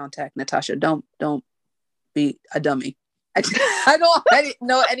 contact Natasha. Don't be a dummy. I don't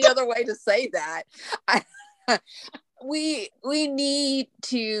know any other way to say that. We need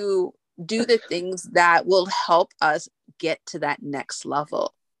to do the things that will help us get to that next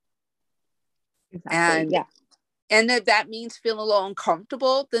level. Exactly. And if that means feeling a little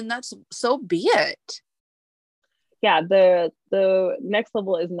uncomfortable, then so be it. Yeah, the next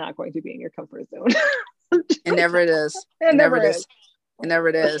level is not going to be in your comfort zone. It never is. It never is. It never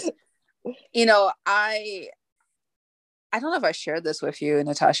is. I don't know if I shared this with you,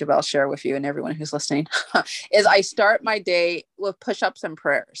 Natasha, but I'll share with you and everyone who's listening, is I start my day with push-ups and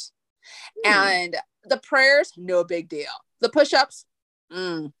prayers. And the prayers, no big deal. The push-ups,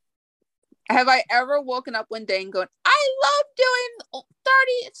 have I ever woken up one day and going, I love doing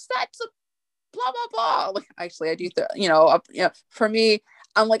 30 sets of blah, blah, blah. Actually, I do, for me,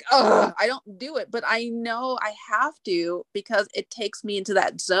 I'm like, oh, I don't do it, but I know I have to, because it takes me into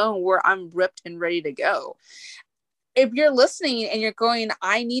that zone where I'm ripped and ready to go. If you're listening and you're going,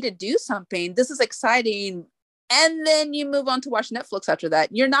 I need to do something, this is exciting, and then you move on to watch Netflix after that,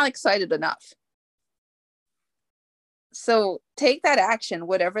 you're not excited enough. So take that action,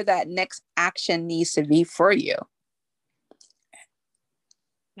 whatever that next action needs to be for you.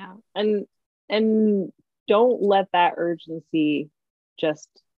 Yeah. And don't let that urgency just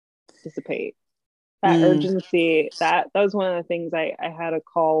dissipate. That urgency, that was one of the things I had a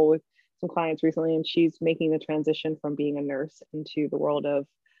call with some clients recently, and she's making the transition from being a nurse into the world of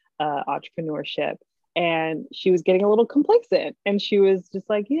entrepreneurship. And she was getting a little complacent, and she was just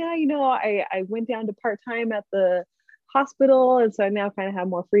like, I went down to part-time at the hospital, and so I now kind of have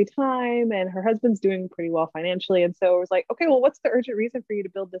more free time, and her husband's doing pretty well financially. And so it was like, okay, well, what's the urgent reason for you to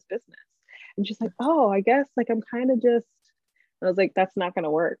build this business? And she's like, oh, I guess like I'm kind of just, and I was like, that's not going to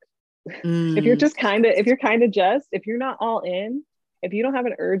work. If you're not all in, If you don't have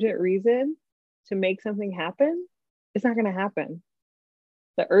an urgent reason to make something happen, it's not going to happen.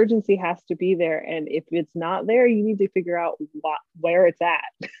 The urgency has to be there. And if it's not there, you need to figure out where it's at.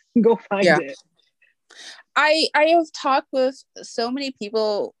 Go find it. I have talked with so many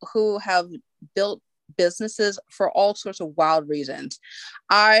people who have built businesses for all sorts of wild reasons.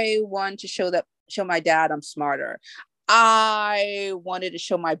 I want to show my dad I'm smarter. I wanted to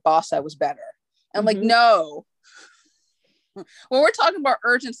show my boss I was better. And like, no. When we're talking about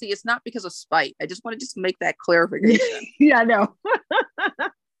urgency, it's not because of spite. I just want to make that clarification. Yeah, no.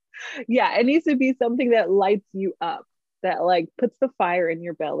 Yeah, it needs to be something that lights you up, that like puts the fire in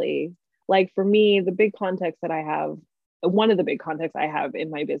your belly. Like for me, one of the big contexts I have in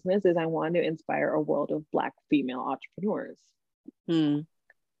my business is I want to inspire a world of Black female entrepreneurs.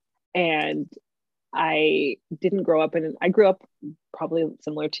 And I didn't grow up I grew up probably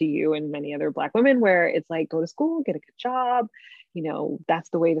similar to you and many other Black women, where it's like, go to school, get a good job, that's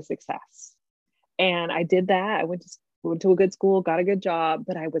the way to success. And I did that. I went to a good school, got a good job,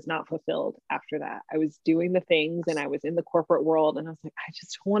 but I was not fulfilled after that. I was doing the things and I was in the corporate world and I was like, I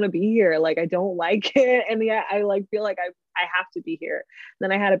just don't want to be here. Like, I don't like it. And yeah, I like feel like I have to be here.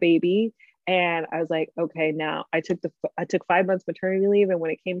 Then I had a baby and I was like, okay, now I took 5 months maternity leave. And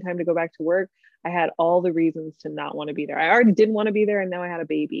when it came time to go back to work, I had all the reasons to not want to be there. I already didn't want to be there. And now I had a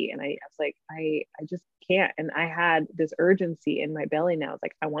baby and I was like, I just can't. And I had this urgency in my belly now. It's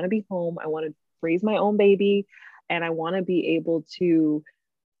like, I want to be home. I want to raise my own baby. And I want to be able to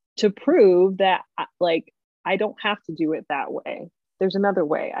prove that like, I don't have to do it that way. There's another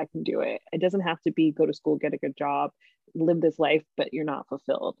way I can do it. It doesn't have to be go to school, get a good job, live this life, but you're not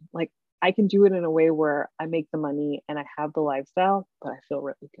fulfilled. Like, I can do it in a way where I make the money and I have the lifestyle, but I feel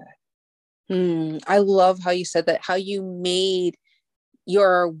really good. I love how you said that, how you made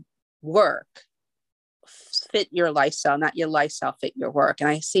your work fit your lifestyle, not your lifestyle fit your work. And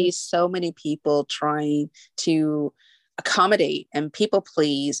I see so many people trying to accommodate and people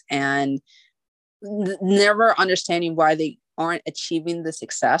please and never understanding why they aren't achieving the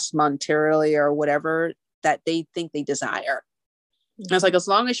success monetarily or whatever that they think they desire. And it's like, as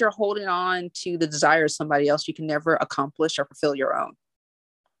long as you're holding on to the desire of somebody else, you can never accomplish or fulfill your own.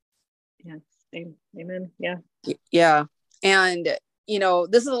 Yeah. Amen. Yeah. Yeah. And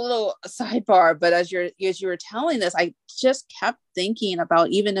this is a little sidebar, but as you were telling this, I just kept thinking about,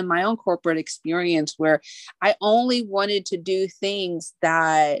 even in my own corporate experience, where I only wanted to do things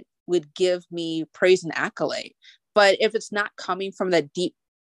that would give me praise and accolade. But if it's not coming from that deep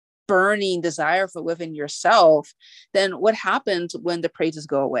burning desire for within yourself, then what happens when the praises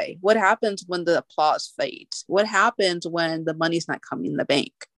go away? What happens when the applause fades? What happens when the money's not coming in the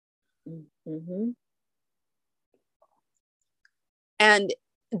bank? And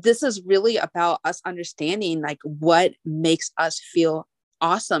this is really about us understanding like what makes us feel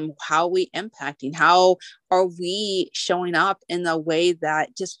awesome, how we impacting, how are we showing up in a way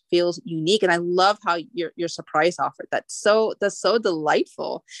that just feels unique. And I love how your surprise offer, that's so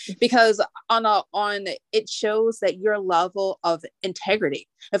delightful, because on it shows that your level of integrity.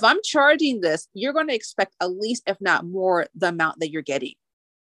 If I'm charging this, you're going to expect at least, if not more, the amount that you're getting.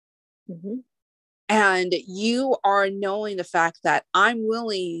 And you are knowing the fact that I'm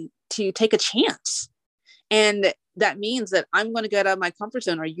willing to take a chance. And that means that I'm going to get out of my comfort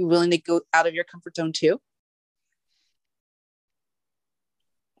zone. Are you willing to go out of your comfort zone too?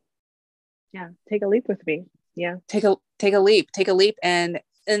 Yeah. Take a leap with me. Yeah. Take a leap. And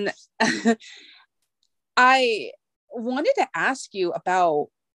I wanted to ask you about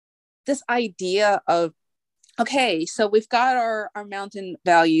this idea of, okay, so we've got our mountain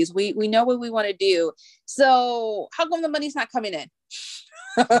values. We know what we want to do. So how come the money's not coming in?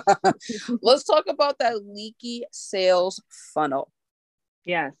 Let's talk about that leaky sales funnel.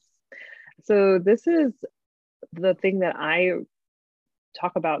 Yes. So this is the thing that I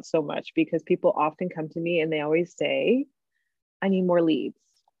talk about so much, because people often come to me and they always say, I need more leads.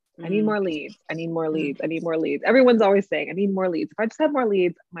 I need more leads. I need more leads. I need more leads. Everyone's always saying, I need more leads. If I just had more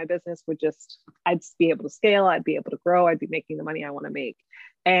leads, my business I'd be able to scale. I'd be able to grow. I'd be making the money I want to make.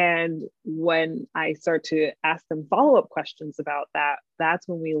 And when I start to ask them follow-up questions about that, that's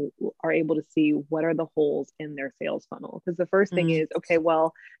when we are able to see what are the holes in their sales funnel. Because the first thing is, okay,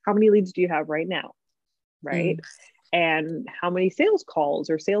 well, how many leads do you have right now? Right. And how many sales calls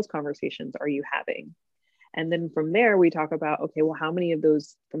or sales conversations are you having? And then from there, we talk about, okay, well, how many of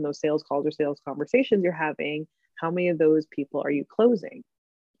those from those sales calls or sales conversations you're having, how many of those people are you closing?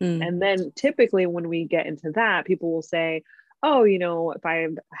 And then typically when we get into that, people will say, oh, if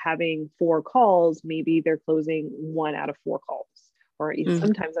I'm having 4 calls, maybe they're closing 1 out of 4 calls, or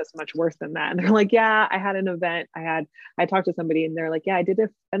sometimes that's much worse than that. And they're like, yeah, I had an event. I talked to somebody and they're like, yeah, I did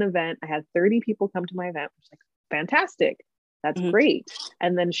an event. I had 30 people come to my event. Which is like, fantastic. That's great.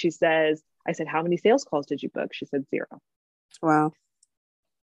 And then she says, I said, how many sales calls did you book? She said 0. Wow.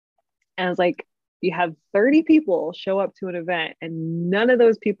 And I was like, you have 30 people show up to an event and none of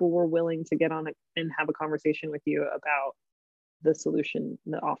those people were willing to get on and have a conversation with you about the solution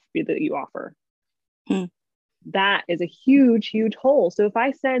that you offer. That is a huge, huge hole. So if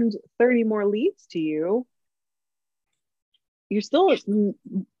I send 30 more leads to you, you're still,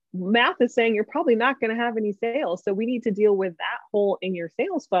 math is saying you're probably not going to have any sales. So we need to deal with that hole in your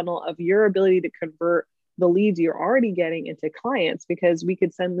sales funnel of your ability to convert the leads you're already getting into clients, because we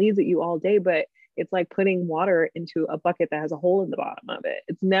could send leads at you all day, but it's like putting water into a bucket that has a hole in the bottom of it.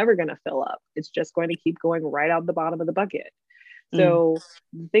 It's never going to fill up. It's just going to keep going right out the bottom of the bucket. So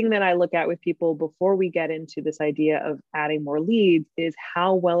the thing that I look at with people before we get into this idea of adding more leads is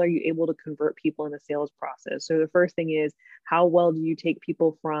how well are you able to convert people in the sales process? So the first thing is, how well do you take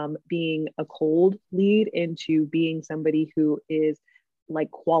people from being a cold lead into being somebody who is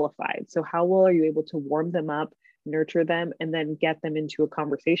like qualified? So how well are you able to warm them up, nurture them, and then get them into a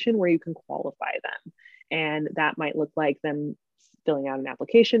conversation where you can qualify them? And that might look like them filling out an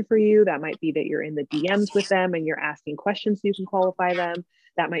application for you. That might be that you're in the DMs with them and you're asking questions so you can qualify them.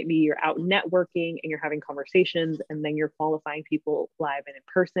 That might be you're out networking and you're having conversations and then you're qualifying people live and in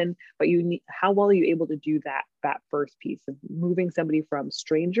person. But how well are you able to do that first piece of moving somebody from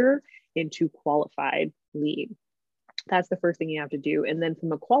stranger into qualified lead? That's the first thing you have to do. And then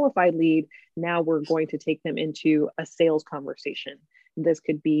from a qualified lead, now we're going to take them into a sales conversation. This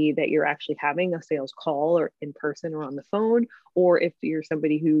could be that you're actually having a sales call or in person or on the phone, or if you're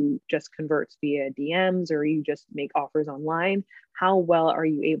somebody who just converts via DMs or you just make offers online, how well are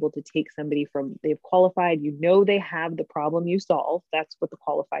you able to take somebody from they've qualified, they have the problem you solve. That's what the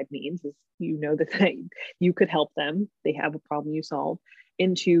qualified means, is that you could help them. They have a problem you solve,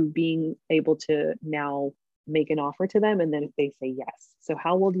 into being able to now make an offer to them. And then if they say yes. So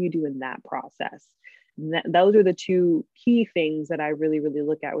how well do you do in that process? Those are the two key things that I really, really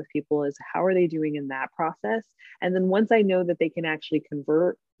look at with people, is how are they doing in that process? And then once I know that they can actually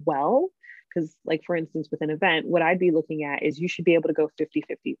convert well, because like, for instance, with an event, what I'd be looking at is you should be able to go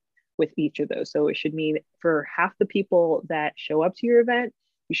 50-50 with each of those. So it should mean for half the people that show up to your event,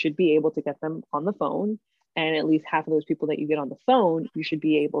 you should be able to get them on the phone. And at least half of those people that you get on the phone, you should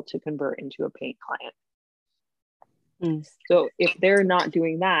be able to convert into a paying client. So if they're not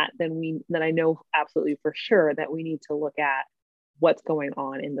doing that, then I know absolutely for sure that we need to look at what's going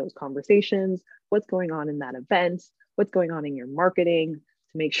on in those conversations, what's going on in that event, what's going on in your marketing,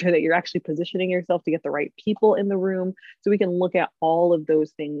 to make sure that you're actually positioning yourself to get the right people in the room. So we can look at all of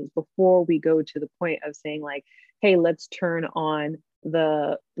those things before we go to the point of saying like, hey, let's turn on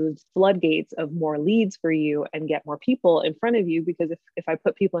the floodgates of more leads for you and get more people in front of you. Because if I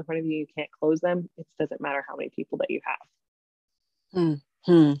put people in front of you, you can't close them. It doesn't matter how many people that you have.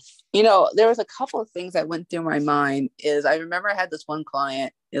 There was a couple of things that went through my mind. Is I remember I had this one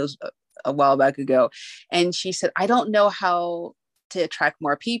client, it was a while back ago, and she said, I don't know how to attract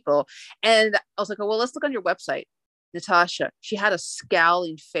more people. And I was like, oh, well, let's look on your website. Natasha, she had a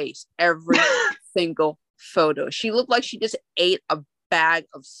scowling face every single photo. She looked like she just ate a bag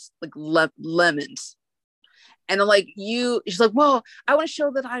of like lemons. And I'm like, she's like, well, I want to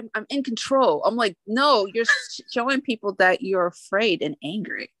show that I'm in control. I'm like, no, you're showing people that you're afraid and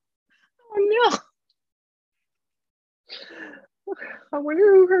angry. Oh no. I wonder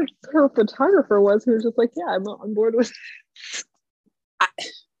who her photographer was, who was just like, yeah, I'm on board with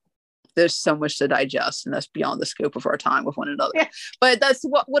there's so much to digest, and that's beyond the scope of our time with one another. Yeah. But that's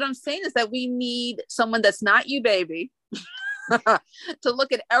what I'm saying, is that we need someone that's not you, baby, to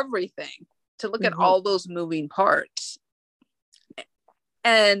look at everything, to look at all those moving parts.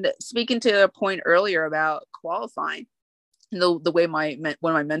 And speaking to a point earlier about qualifying, the way one of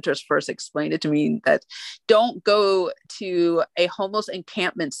my mentors first explained it to me, that don't go to a homeless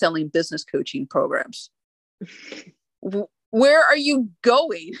encampment selling business coaching programs. Where are you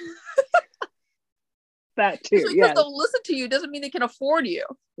going? That too. Just because they'll listen to you doesn't mean they can afford you.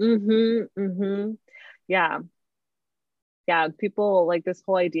 Yeah. People like this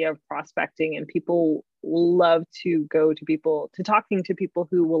whole idea of prospecting, and people love to go to talking to people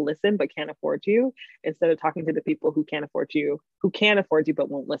who will listen but can't afford you, instead of talking to the people who can afford you but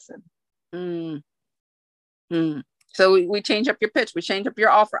won't listen. So we change up your pitch. We change up your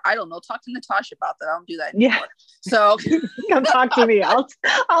offer. I don't know. Talk to Natasha about that. I don't do that anymore. Yeah. So come talk to me.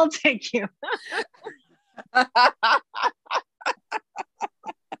 I'll take you.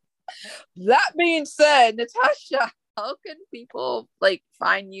 That being said, Natasha, how can people like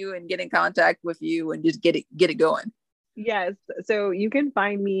find you and get in contact with you and just get it going? Yes. So you can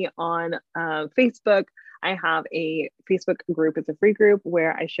find me on Facebook. I have a Facebook group. It's a free group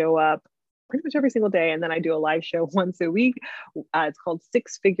where I show up pretty much every single day. And then I do a live show once a week. It's called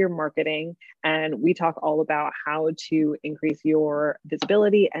Six Figure Marketing. And we talk all about how to increase your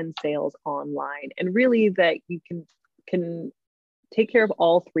visibility and sales online. And really that you can take care of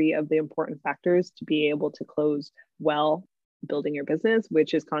all three of the important factors to be able to close well building your business,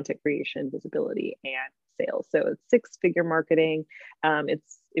 which is content creation, visibility, and sales. So it's Six Figure Marketing.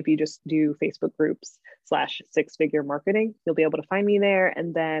 It's if you just do Facebook groups /Six Figure Marketing, you'll be able to find me there.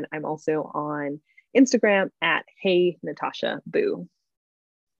 And then I'm also on Instagram at Hey Natasha Boo.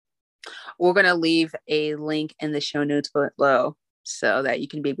 We're going to leave a link in the show notes below so that you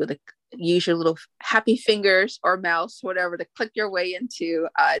can be able to use your little happy fingers or mouse, whatever, to click your way into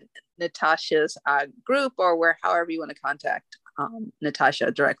Natasha's group or however you want to contact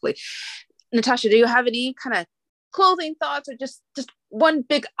Natasha directly. Natasha, do you have any kind of closing thoughts or just one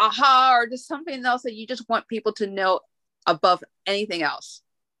big aha or just something else that you just want people to know above anything else?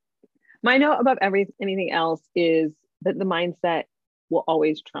 My note above anything else is that the mindset will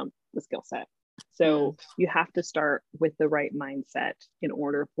always trump the skill set. So you have to start with the right mindset in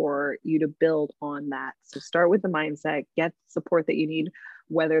order for you to build on that. So start with the mindset, get the support that you need,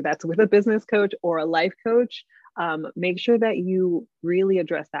 whether that's with a business coach or a life coach. Make sure that you really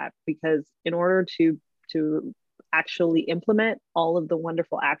address that, because in order to actually implement all of the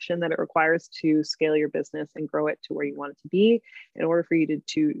wonderful action that it requires to scale your business and grow it to where you want it to be, in order for you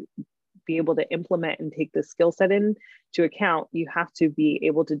to be able to implement and take the skill set into account, you have to be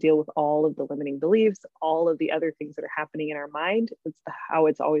able to deal with all of the limiting beliefs, all of the other things that are happening in our mind. It's how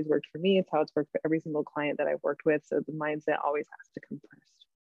it's always worked for me. It's how it's worked for every single client that I've worked with. So the mindset always has to come first.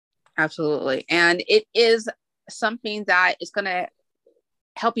 Absolutely. And it is something that is going to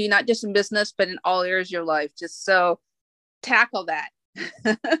help you not just in business, but in all areas of your life. Just so tackle that.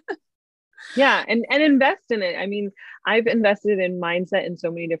 Yeah. And invest in it. I mean, I've invested in mindset in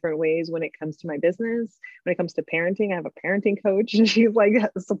so many different ways when it comes to my business. When it comes to parenting, I have a parenting coach and she's like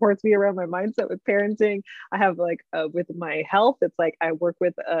supports me around my mindset with parenting. I have with my health, it's like I work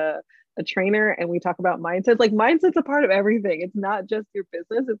with a trainer and we talk about mindset. Like mindset's a part of everything. It's not just your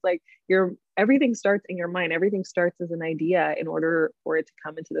business. It's like everything starts in your mind. Everything starts as an idea in order for it to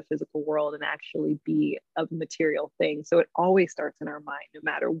come into the physical world and actually be a material thing. So it always starts in our mind, no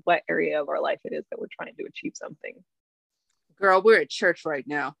matter what area of our life it is that we're trying to achieve something. Girl, we're at church right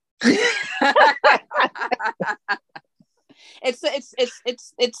now. It's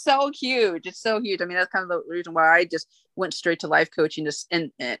so huge. It's so huge. I mean, that's kind of the reason why I just went straight to life coaching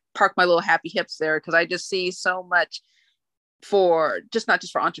and park my little happy hips there, because I just see so much for not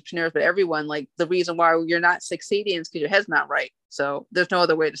just for entrepreneurs, but everyone. Like the reason why you're not succeeding is because your head's not right. So there's no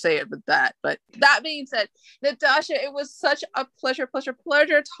other way to say it but that. But that being said, Natasha, it was such a pleasure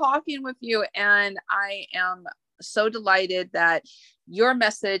talking with you. And I am so delighted that your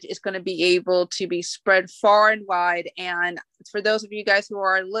message is going to be able to be spread far and wide. And for those of you guys who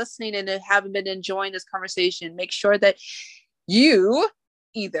are listening and haven't been enjoying this conversation, make sure that you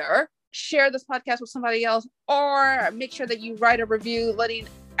either share this podcast with somebody else or make sure that you write a review letting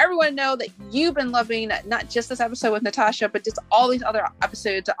everyone know that you've been loving not just this episode with Natasha, but just all these other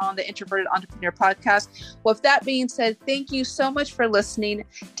episodes on the Introverted Entrepreneur Podcast. With that being said, thank you so much for listening.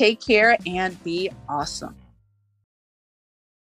 Take care and be awesome.